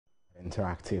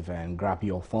Interactive and grab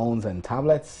your phones and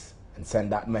tablets and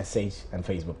send that message and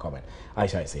Facebook comment. I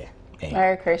shall say. Hey.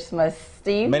 Merry Christmas,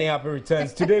 Steve. Many happy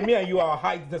returns. Today, me and you are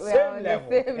height the same level.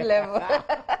 The same level.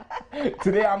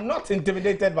 Today, I'm not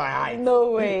intimidated by height.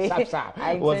 No way. Sharp.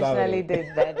 I intentionally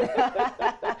did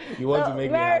that. You want to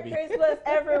make me happy. Merry Christmas,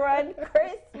 everyone.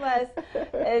 Christmas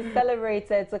is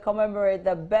celebrated to commemorate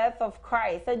the birth of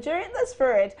Christ. And during the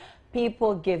Spirit,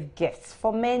 people give gifts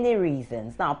for many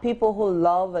reasons. Now, people who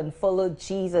love and follow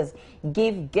Jesus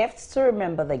give gifts to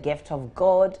remember the gift of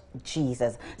God,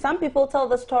 Jesus. Some people tell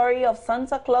the story of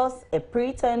Santa Claus, a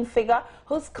pretend figure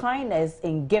whose kindness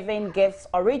in giving gifts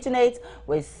originates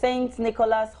with Saint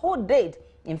Nicholas, who did,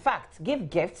 in fact, give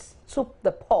gifts to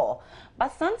the poor.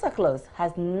 But Santa Claus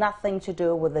has nothing to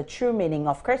do with the true meaning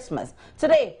of Christmas.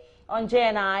 Today, on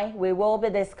J&I, we will be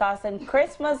discussing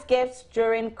Christmas gifts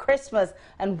during Christmas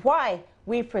and why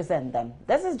we present them.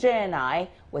 This is J&I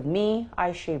with me,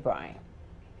 Aisha Brian.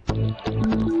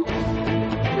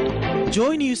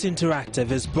 Joy News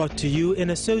Interactive is brought to you in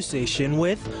association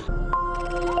with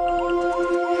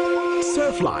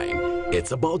Surfline.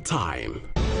 It's about time.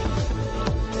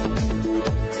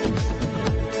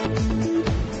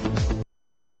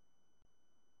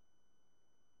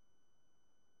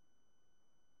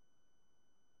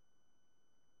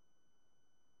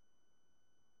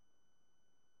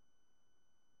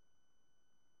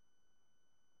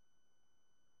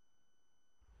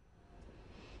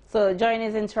 So Joy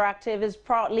News Interactive is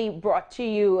proudly brought to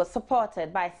you,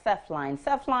 supported by Surfline.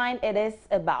 Surfline, it is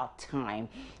about time.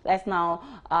 Let's now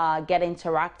get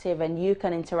interactive, and you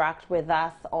can interact with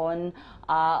us on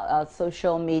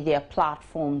social media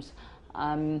platforms.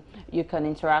 You can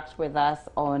interact with us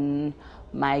on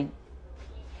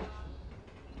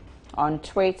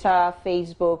Twitter,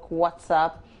 Facebook,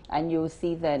 WhatsApp, and you'll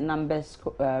see the numbers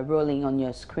rolling on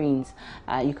your screens.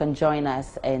 You can join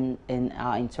us in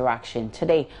our interaction.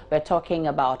 Today, we're talking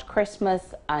about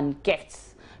Christmas and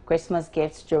gifts. Christmas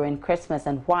gifts during Christmas,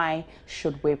 and why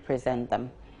should we present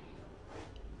them?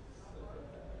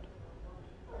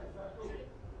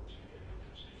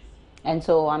 And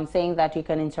so I'm saying that you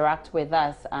can interact with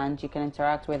us, and you can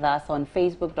interact with us on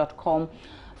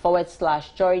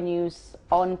facebook.com/Joy News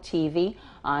on TV,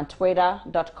 and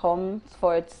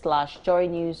twitter.com/Joy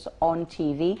News on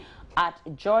TV, at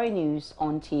Joy News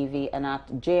on TV, and at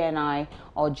JNI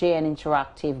or JN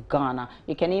Interactive Ghana.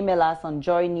 You can email us on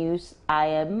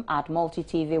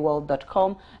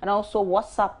joynewsim@multitvworld.com, and also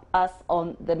WhatsApp us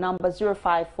on the number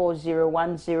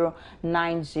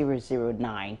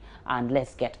 0540109009, and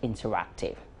let's get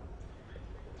interactive.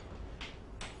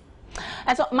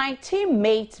 And so my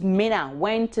teammate Mina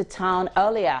went to town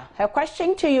earlier. Her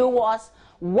question to you was,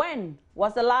 when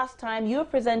was the last time you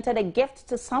presented a gift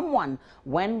to someone?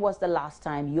 When was the last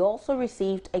time you also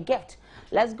received a gift?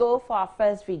 Let's go for our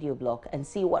first video block and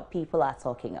see what people are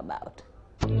talking about.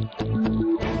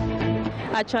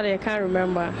 Actually, I can't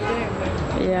remember.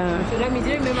 Yeah. So that means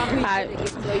you remember who you gave the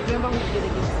gift to, or you remember who you gave the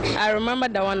gift to? I remember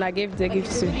the one I gave the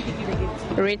gift to.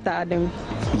 Rita Adam.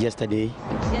 Yesterday?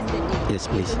 Yes,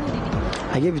 please.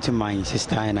 I gave it to my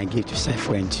sister, and I gave it to my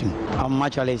friend too.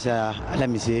 Actually, let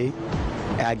me say,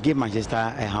 I gave my sister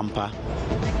a hamper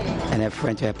and a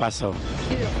friend to a parcel.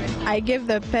 I gave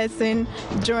the person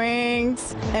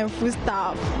drinks and food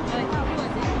stuff.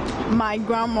 My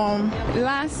grandma.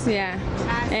 Last year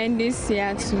and this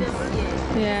year too.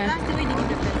 Yeah.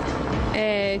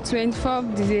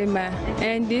 24th December,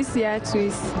 and this year too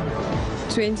is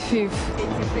 25th.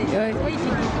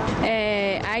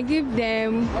 I give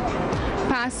them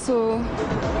parcel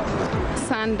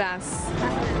sandals.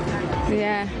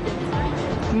 Yeah.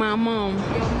 My mom.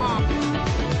 Your mom.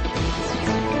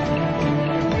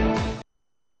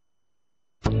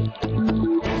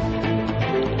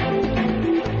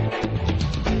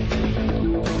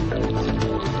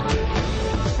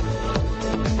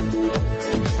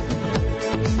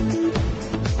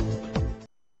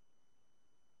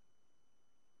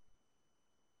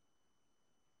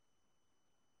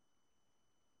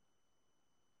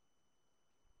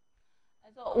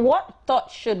 What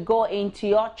thought should go into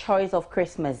your choice of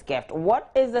Christmas gift? What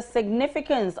is the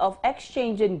significance of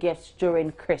exchanging gifts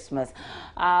during Christmas?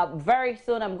 Very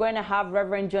soon I'm going to have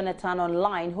Reverend Jonathan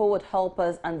online, who would help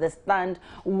us understand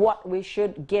what we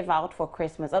should give out for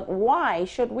Christmas and why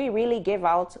should we really give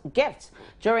out gifts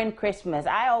during Christmas.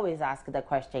 I always ask the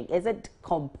question, is it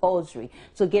compulsory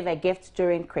to give a gift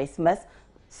during Christmas?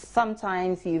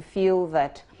 Sometimes you feel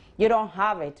that You don't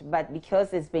have it, but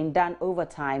because it's been done over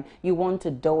time, you want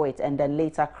to do it and then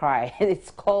later cry.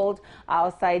 It's called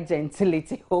outside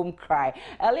gentility, home cry.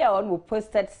 Earlier on, we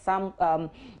posted some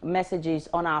messages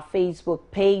on our Facebook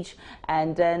page,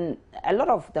 and then a lot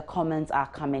of the comments are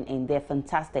coming in. They're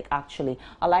fantastic, actually.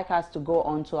 I'd like us to go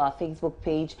onto our Facebook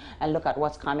page and look at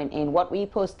what's coming in. What we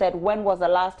posted: when was the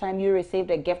last time you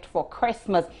received a gift for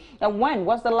Christmas? And when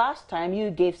was the last time you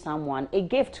gave someone a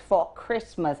gift for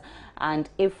Christmas? And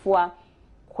Ifwa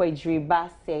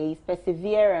Kwejriba says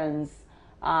perseverance,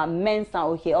 Mensa,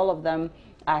 okay, all of them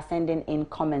are sending in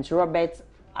comments. Robert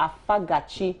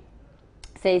Afagachi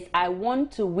says, I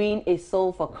want to win a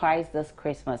soul for Christ this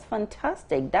Christmas.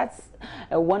 Fantastic. That's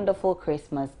a wonderful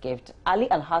Christmas gift. Ali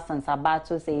Al-Hassan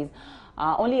Sabato says,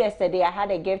 only yesterday I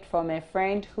had a gift from a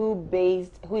friend who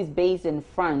is based in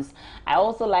France. I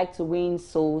also like to win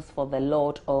souls for the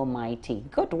Lord Almighty.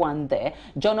 Good one there.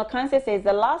 John Okanse says,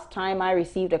 the last time I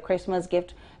received a Christmas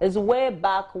gift is way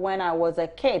back when I was a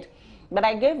kid. But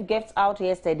I gave gifts out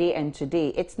yesterday and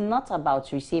today. It's not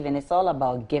about receiving, it's all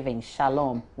about giving.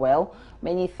 Shalom. Well,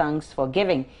 many thanks for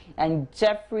giving. And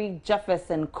Jeffrey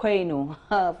Jefferson Kwenu,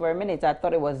 for a minute I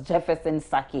thought it was Jefferson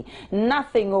Saki.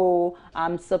 Nothing, oh,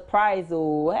 I'm surprised,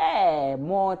 oh, hey,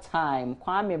 more time.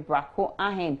 Kwame Brako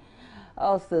Ahen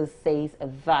also says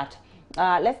that.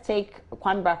 Let's take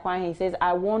Kwame Brako Ahen. He says,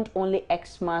 I want only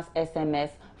Xmas SMS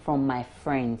from my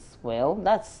friends. Well,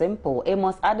 that's simple.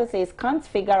 Amos Ado says, can't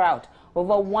figure out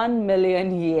over 1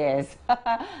 million years.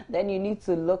 Then you need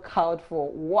to look out for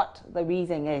what the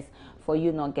reason is for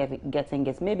you not getting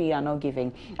it. Maybe you are not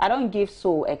giving. I don't give,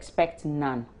 so expect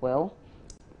none. Well,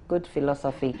 good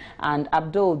philosophy. And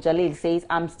Abdul Jalil says,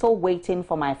 I'm still waiting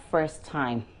for my first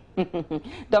time.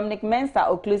 Dominic Mensa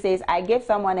Oklu says, I gave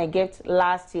someone a gift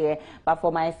last year, but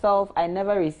for myself, I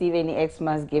never received any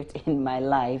Xmas gift in my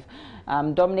life.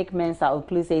 Dominic Mensa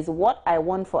Oklu says, what I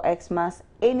want for Xmas,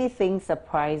 anything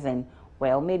surprising.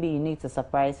 Well, maybe you need to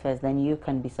surprise first, then you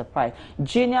can be surprised.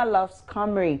 Junior loves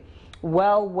Camry.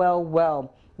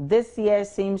 Well. This year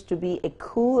seems to be a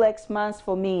cool Xmas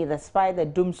for me, despite the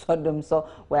doom so.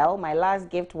 Well, my last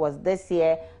gift was this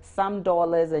year, some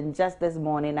dollars, and just this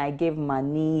morning I gave my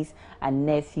niece and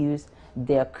nephews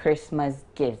their Christmas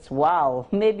gifts. Wow,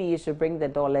 maybe you should bring the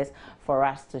dollars for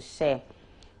us to share.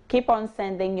 Keep on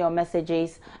sending your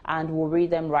messages and we'll read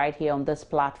them right here on this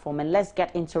platform. And let's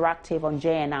get interactive on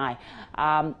JNI.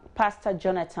 Pastor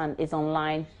Jonathan is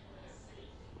online.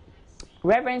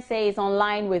 Reverend Say is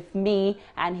online with me,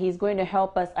 and he's going to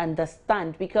help us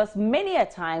understand, because many a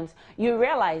times you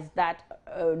realize that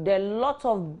there are lots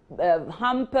of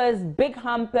hampers, big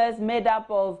hampers made up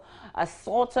of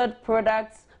assorted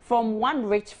products from one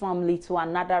rich family to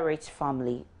another rich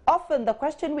family. Often the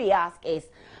question we ask is,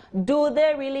 do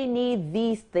they really need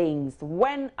these things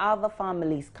when other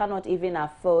families cannot even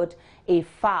afford a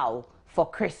fowl for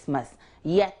Christmas?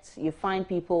 Yet you find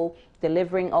people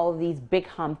delivering all these big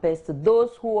hampers to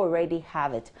those who already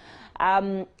have it.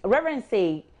 Reverend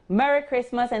Say, Merry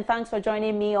Christmas and thanks for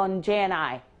joining me on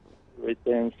JNI.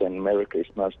 Greetings and Merry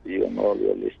Christmas to you and all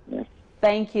your listeners.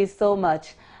 Thank you so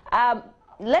much.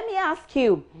 Let me ask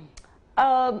you,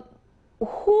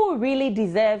 who really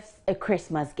deserves a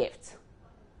Christmas gift?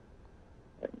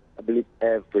 I believe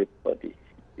everybody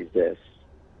deserves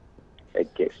a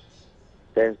gift.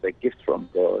 There's a gift from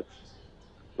God,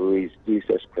 who is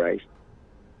Jesus Christ,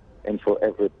 and for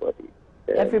everybody.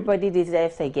 Everybody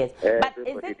deserves a gift. But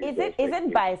is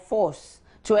it by force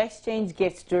to exchange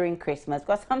gifts during Christmas?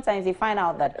 Because sometimes you find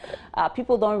out that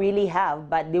people don't really have,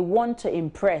 but they want to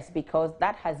impress because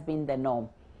that has been the norm.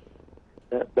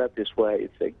 That is why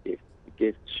it's a gift. The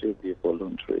gift should be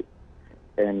voluntary.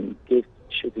 And gift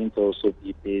shouldn't also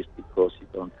be based because you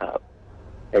don't have.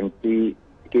 And the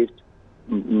gift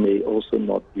may also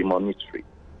not be monetary.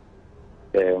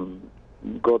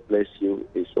 God bless you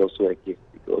is also a gift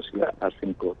because you are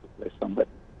asking God to bless somebody.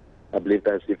 I believe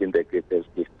that's even the greatest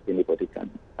gift anybody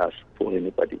can ask for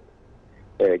anybody.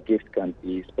 A gift can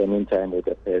be spending time with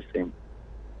the person,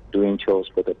 doing chores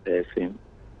for the person,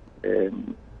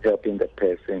 helping the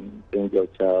person, bring your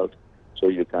child so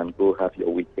you can go have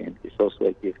your weekend. It's also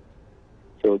a gift.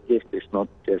 So a gift is not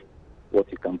just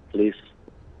what you can place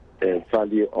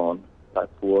value on, but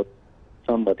what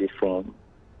somebody from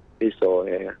his or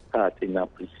her heart in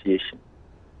appreciation,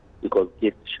 because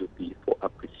gift should be for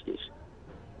appreciation.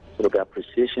 So the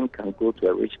appreciation can go to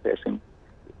a rich person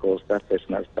because that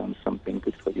person has done something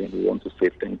good for you and you want to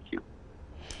say thank you.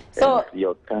 So and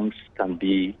your thanks can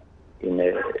be in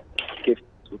a gift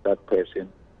to that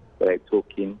person by a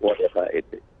token, whatever it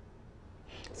is.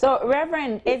 So,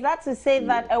 Reverend, is that to say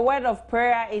that a word of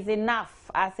prayer is enough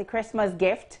as a Christmas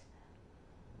gift?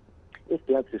 if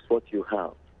that is what you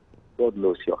have, God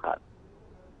knows your heart.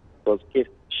 Because gift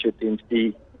shouldn't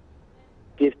be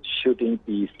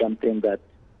something that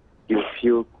you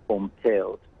feel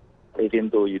compelled, even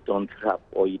though you don't have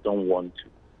or you don't want to.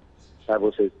 The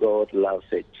Bible says God loves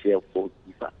a cheerful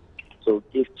giver. So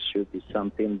gift should be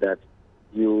something that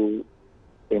you,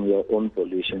 in your own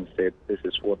volition, said, this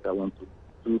is what I want to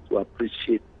do to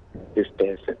appreciate this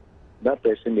person. That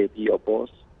person may be your boss,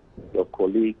 your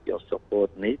colleague, your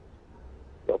subordinate,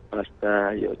 your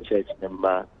pastor, your church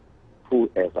member,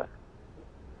 whoever.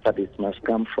 But it must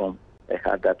come from a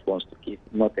heart that wants to give,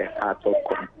 not a heart of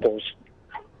compulsion.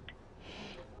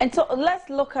 And so let's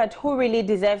look at who really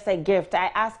deserves a gift.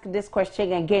 I ask this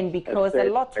question again because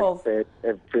everybody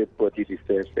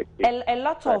deserves a gift. A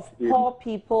lot of poor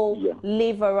people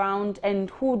live around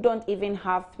and who don't even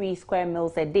have 3 square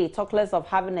meals a day, talk less of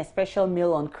having a special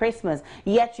meal on Christmas.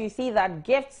 Yet you see that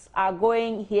gifts are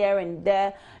going here and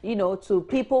there, you know, to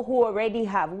people who already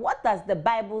have. What does the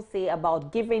Bible say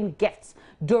about giving gifts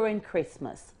during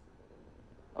Christmas?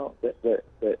 Oh, the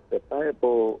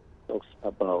Bible talks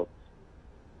about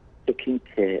taking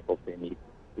care of the needy.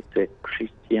 It's a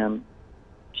Christian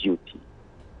duty.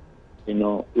 You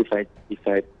know, if I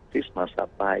Christmas I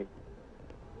buy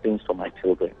things for my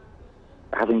children,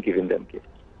 I haven't given them gifts.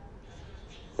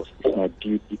 Because it's my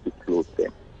duty to clothe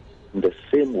them. In the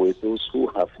same way, those who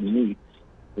have needs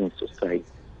in society,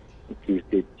 it is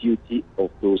the duty of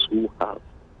those who have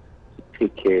to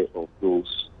take care of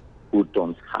those who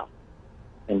don't have.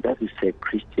 And that is a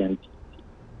Christian duty.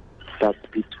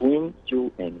 That between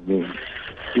you and me,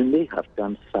 you may have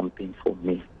done something for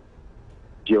me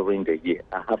during the year.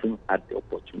 I haven't had the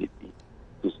opportunity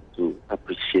to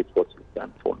appreciate what you've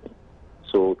done for me.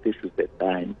 So this is the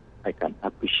time I can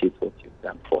appreciate what you've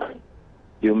done for me.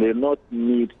 You may not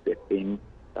need the thing,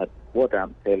 but what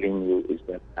I'm telling you is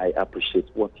that I appreciate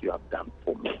what you have done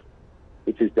for me.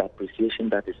 It is the appreciation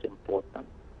that is important.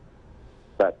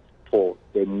 But for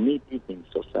the needy in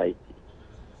society,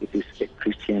 it is a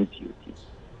Christian duty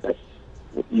that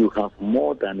you have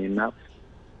more than enough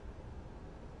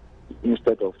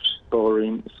instead of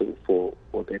storing. So for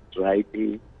the dry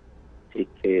day,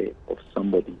 take care of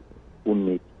somebody who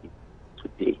needs it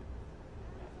today.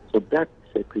 So that's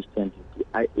a Christian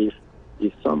duty.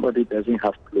 If somebody doesn't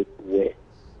have clothes to wear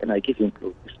and I give him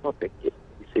clothes, it's not a gift.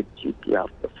 It's a duty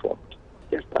I've performed.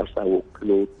 Just as I will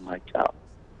clothe my child.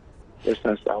 Just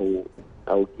as I will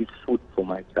give food for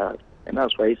my child. And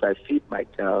that's why if I feed my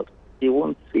child, he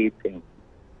won't say thank you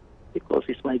because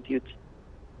it's my duty.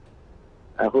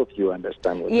 I hope you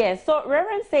understand what Yes, so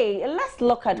Reverend say, let's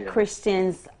look at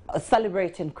Christians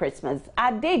celebrating Christmas.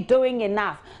 Are they doing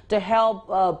enough to help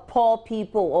poor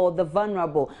people or the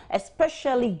vulnerable,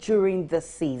 especially during this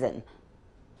season?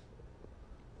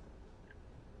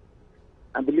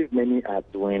 I believe many are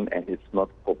doing, and it's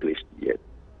not published yet.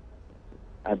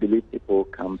 I believe people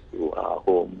come to our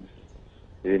homes.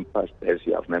 Even pastors,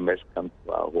 you have members come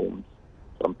to our homes.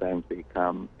 Sometimes they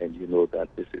come and you know that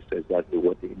this is exactly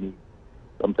what they need.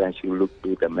 Sometimes you look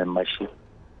through the membership,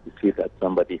 you see that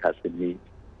somebody has a need.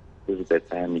 This is the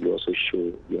time you also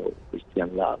show your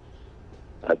Christian love.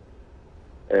 But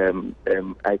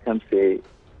I can't say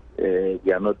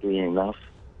we are not doing enough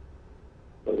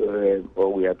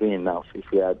or we are doing enough. If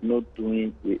we are not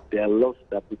doing, there are lots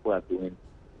that people are doing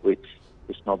which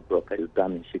is not broken, it's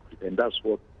done in secret. And that's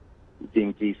what I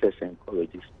think Jesus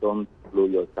encourages. Don't blow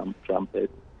your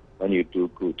trumpet when you do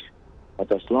good.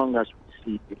 But as long as we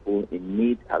see people in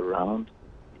need around,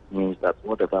 it means that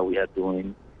whatever we are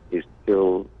doing is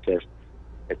still just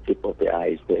a tip of the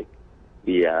iceberg.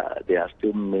 There are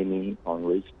still many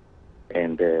unreached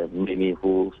and many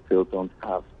who still don't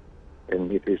have.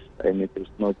 And it is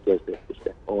not just a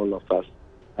Christian. All of us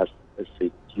as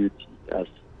a duty, as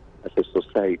a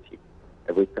society,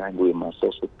 every time we must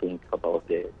also think about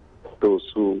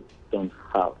those who don't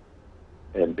have.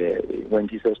 And when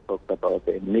Jesus talked about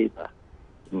the neighbor,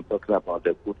 he talked about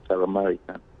the Good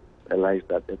Samaritan. Realize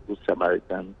that the Good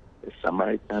Samaritan, the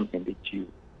Samaritan and the Jew,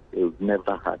 they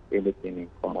never had anything in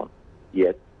common.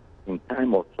 Yet, in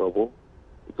time of trouble,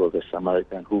 it was the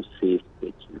Samaritan who saved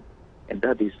the Jew. And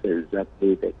that is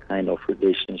exactly the kind of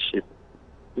relationship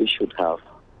we should have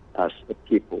as a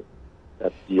people.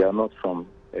 That we are not from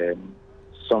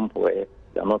somewhere,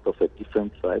 we are not of a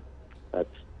different tribe, but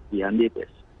we are neighbors.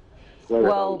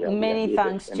 Well, many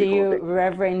thanks to you,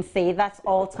 Reverend Say. That's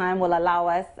all time will allow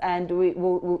us, and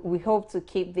we hope to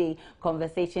keep the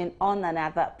conversation on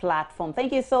another platform.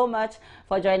 Thank you so much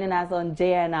for joining us on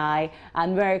JNI,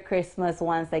 and Merry Christmas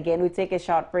once again. We'll take a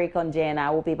short break on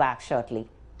JNI. We'll be back shortly.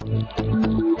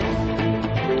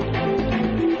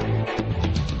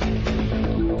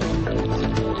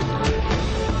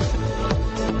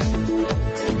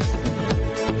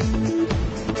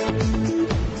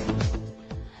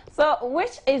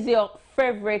 Which is your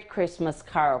favorite Christmas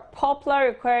carol? Popular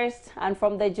request and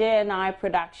from the JNI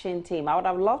production team. I would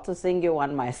have loved to sing you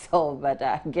one myself, but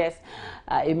I guess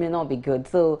it may not be good.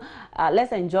 So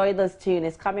let's enjoy this tune.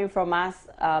 It's coming from us,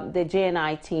 the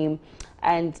JNI team,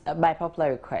 and by popular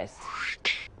request.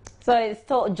 So it's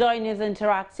still Joy News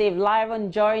Interactive live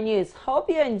on Joy News.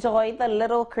 Hope you enjoyed the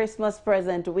little Christmas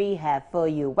present we have for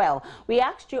you. Well, we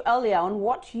asked you earlier on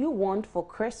what you want for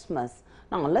Christmas.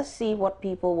 Now let's see what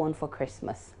people want for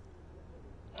Christmas.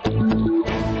 Oh,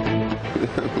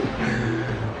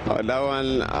 that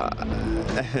one,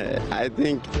 I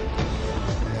think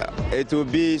it will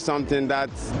be something that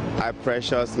I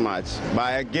precious much.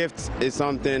 But a gift is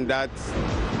something that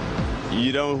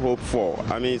you don't hope for.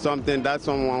 I mean, something that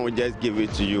someone will just give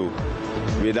it to you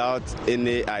without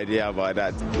any idea about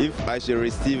that. If I should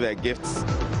receive a gift,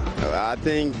 I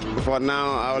think for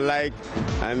now I would like,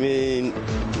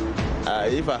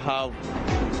 if I have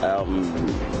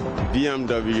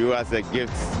BMW as a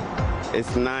gift,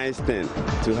 it's a nice thing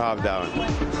to have that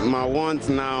one. My want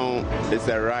now is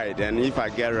a ride, and if I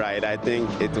get a ride, I think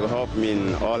it will help me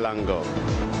in all angles.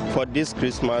 For this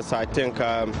Christmas, I think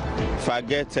if I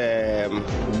get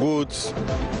goods,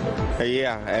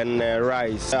 and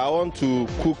rice, I want to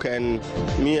cook and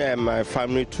me and my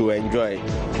family to enjoy.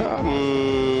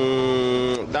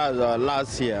 That's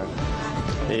last year.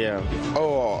 Yeah.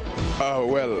 Oh, I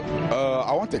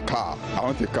want a car. I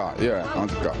want a car. Yeah, I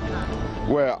want a car.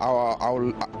 Well,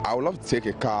 I would love to take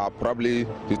a car, probably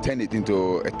to turn it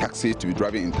into a taxi to be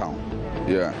driving in town.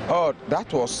 Yeah. Oh,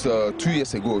 that was 2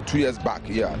 years ago, 2 years back.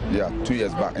 Yeah, 2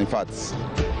 years back. In fact,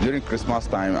 during Christmas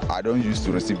time, I don't used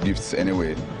to receive gifts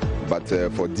anyway. But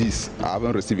for this, I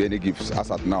haven't received any gifts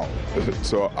as at now.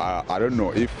 So I don't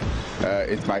know if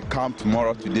it might come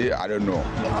tomorrow, today. I don't know.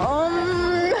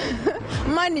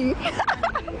 Money.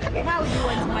 How would you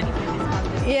want money for this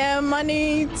house? Yeah,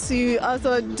 money to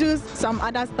also do some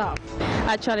other stuff.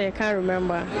 Actually, I can't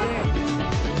remember.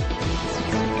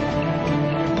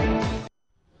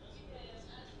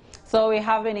 So we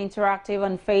have been interactive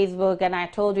on Facebook, and I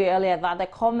told you earlier that the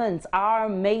comments are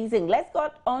amazing. Let's go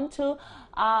on to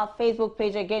our Facebook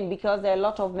page again because there are a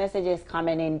lot of messages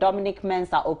coming in. Dominic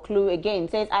Mensah Oklu again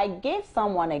says, I gave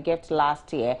someone a gift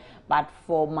last year, but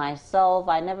for myself,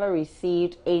 I never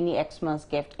received any Xmas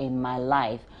gift in my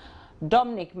life.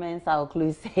 Dominic Mensah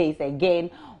Oklu says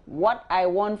again, what I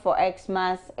want for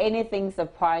Xmas, anything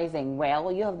surprising.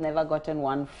 Well, you have never gotten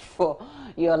one for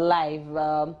your life.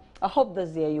 I hope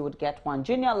this year you would get one.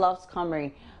 Junior Loves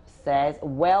Camry says,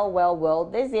 well,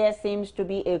 this year seems to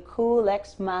be a cool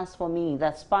Xmas for me,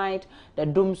 despite the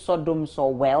doom so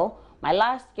well. My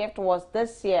last gift was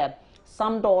this year,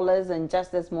 some dollars, and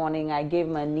just this morning I gave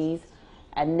my niece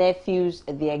and nephews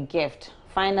their gift.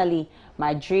 Finally,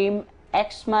 my dream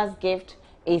Xmas gift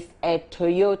is a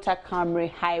Toyota Camry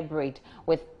hybrid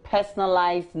with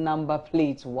personalized number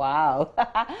plates. Wow.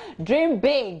 Dream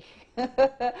big.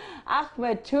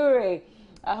 Ahmed Toure.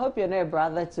 I hope you're not a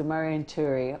brother to Marion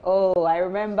Toure. Oh, I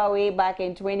remember way back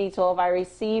in 2012, I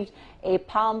received a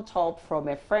palm top from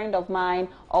a friend of mine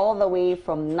all the way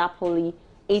from Napoli,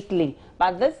 Italy.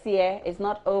 But this year is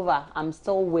not over. I'm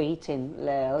still waiting.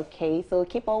 Okay, so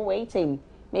keep on waiting.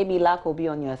 Maybe luck will be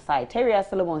on your side. Terry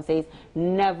Solomon says,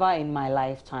 never in my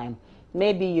lifetime.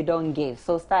 Maybe you don't give,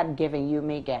 so start giving, you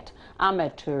may get.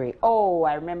 Ahmed Toure. Oh,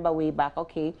 I remember way back.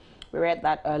 Okay, we read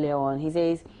that earlier on. He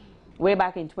says, way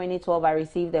back in 2012, I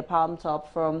received a palm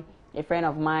top from a friend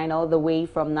of mine all the way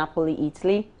from Napoli,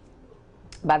 Italy.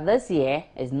 But this year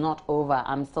is not over.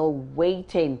 I'm still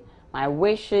waiting. My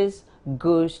wishes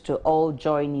goes to all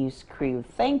Joy News crew.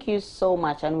 Thank you so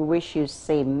much, and we wish you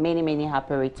same many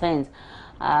happy returns.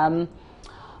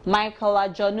 Michael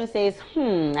Ajonu says,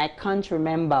 I can't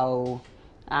remember.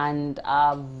 And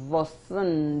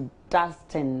Vossen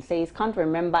Dustin says, can't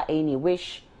remember any.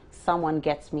 Wish someone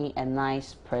gets me a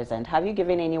nice present. Have you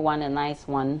given anyone a nice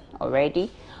one already?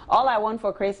 All I want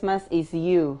for Christmas is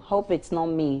you. Hope it's not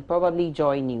me. Probably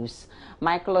Joy News.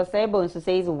 Michael Osebons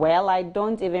says, well, I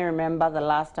don't even remember the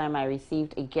last time I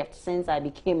received a gift since I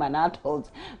became an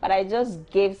adult. But I just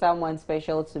gave someone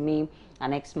special to me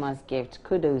an Xmas gift.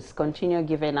 Kudos. Continue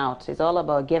giving out. It's all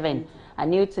about giving. And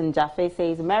Newton Jaffe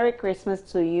says, Merry Christmas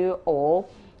to you all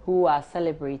who are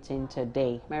celebrating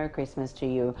today. Merry Christmas to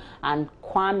you. And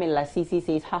Kwame Lasisi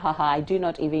says, I do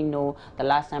not even know the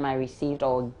last time I received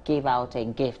or gave out a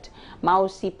gift.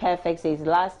 Mausi Perfect says,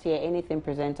 last year anything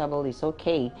presentable is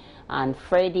okay. And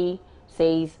Freddie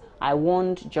says, I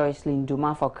want Joycelyn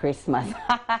Duma for Christmas.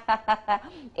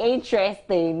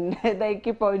 Interesting. They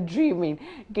keep on dreaming.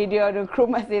 Gideon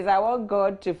Nkrumah says, I want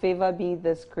God to favor me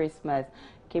this Christmas.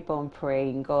 Keep on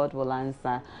praying. God will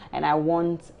answer. And I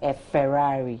want a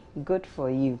Ferrari. Good for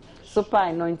you. Super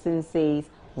Anointing says,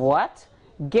 what?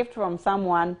 Gift from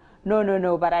someone?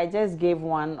 No, but I just gave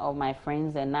one of my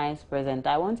friends a nice present.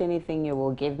 I want anything you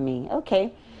will give me.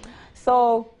 Okay.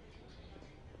 So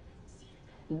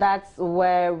that's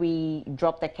where we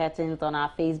drop the curtains on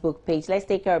our Facebook page. Let's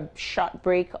take a short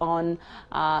break on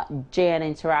JN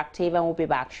Interactive and we'll be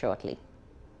back shortly.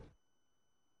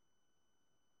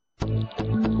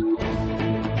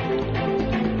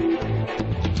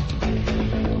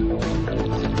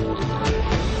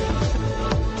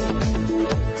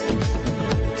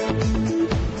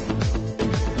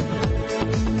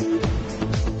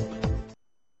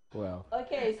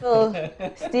 Okay, so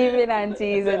Stephen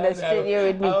Auntie is in the studio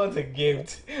with me. I want a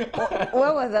gift.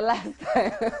 When was the last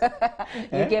time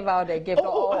you gave out a gift?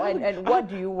 And what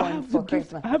do you want for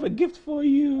Christmas? I have a gift for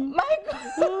you. My God.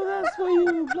 Oh, that's for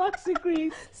you. Black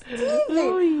secrets. Stephen.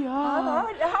 Oh,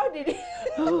 yeah. How did he?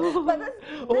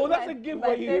 That's a gift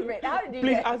for you. Favorite. How did you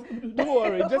Please, don't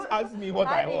worry. Just ask me what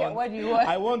I want. What do you want?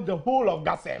 I want the whole of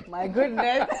Gassem. My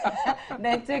goodness.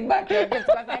 Then take back your gift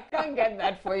because I can't get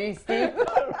that for you, Steve.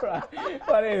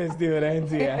 My name is Stephen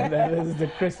Auntie, and this is the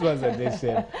Christmas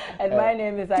edition. And my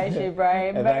name is Aisha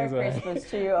Ibrahim. Merry Christmas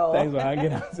to you all. Thanks for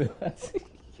hanging out with us.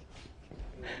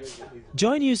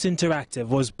 Joy News Interactive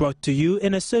was brought to you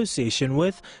in association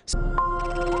with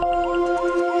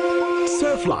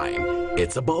Surfline.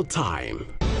 It's about time.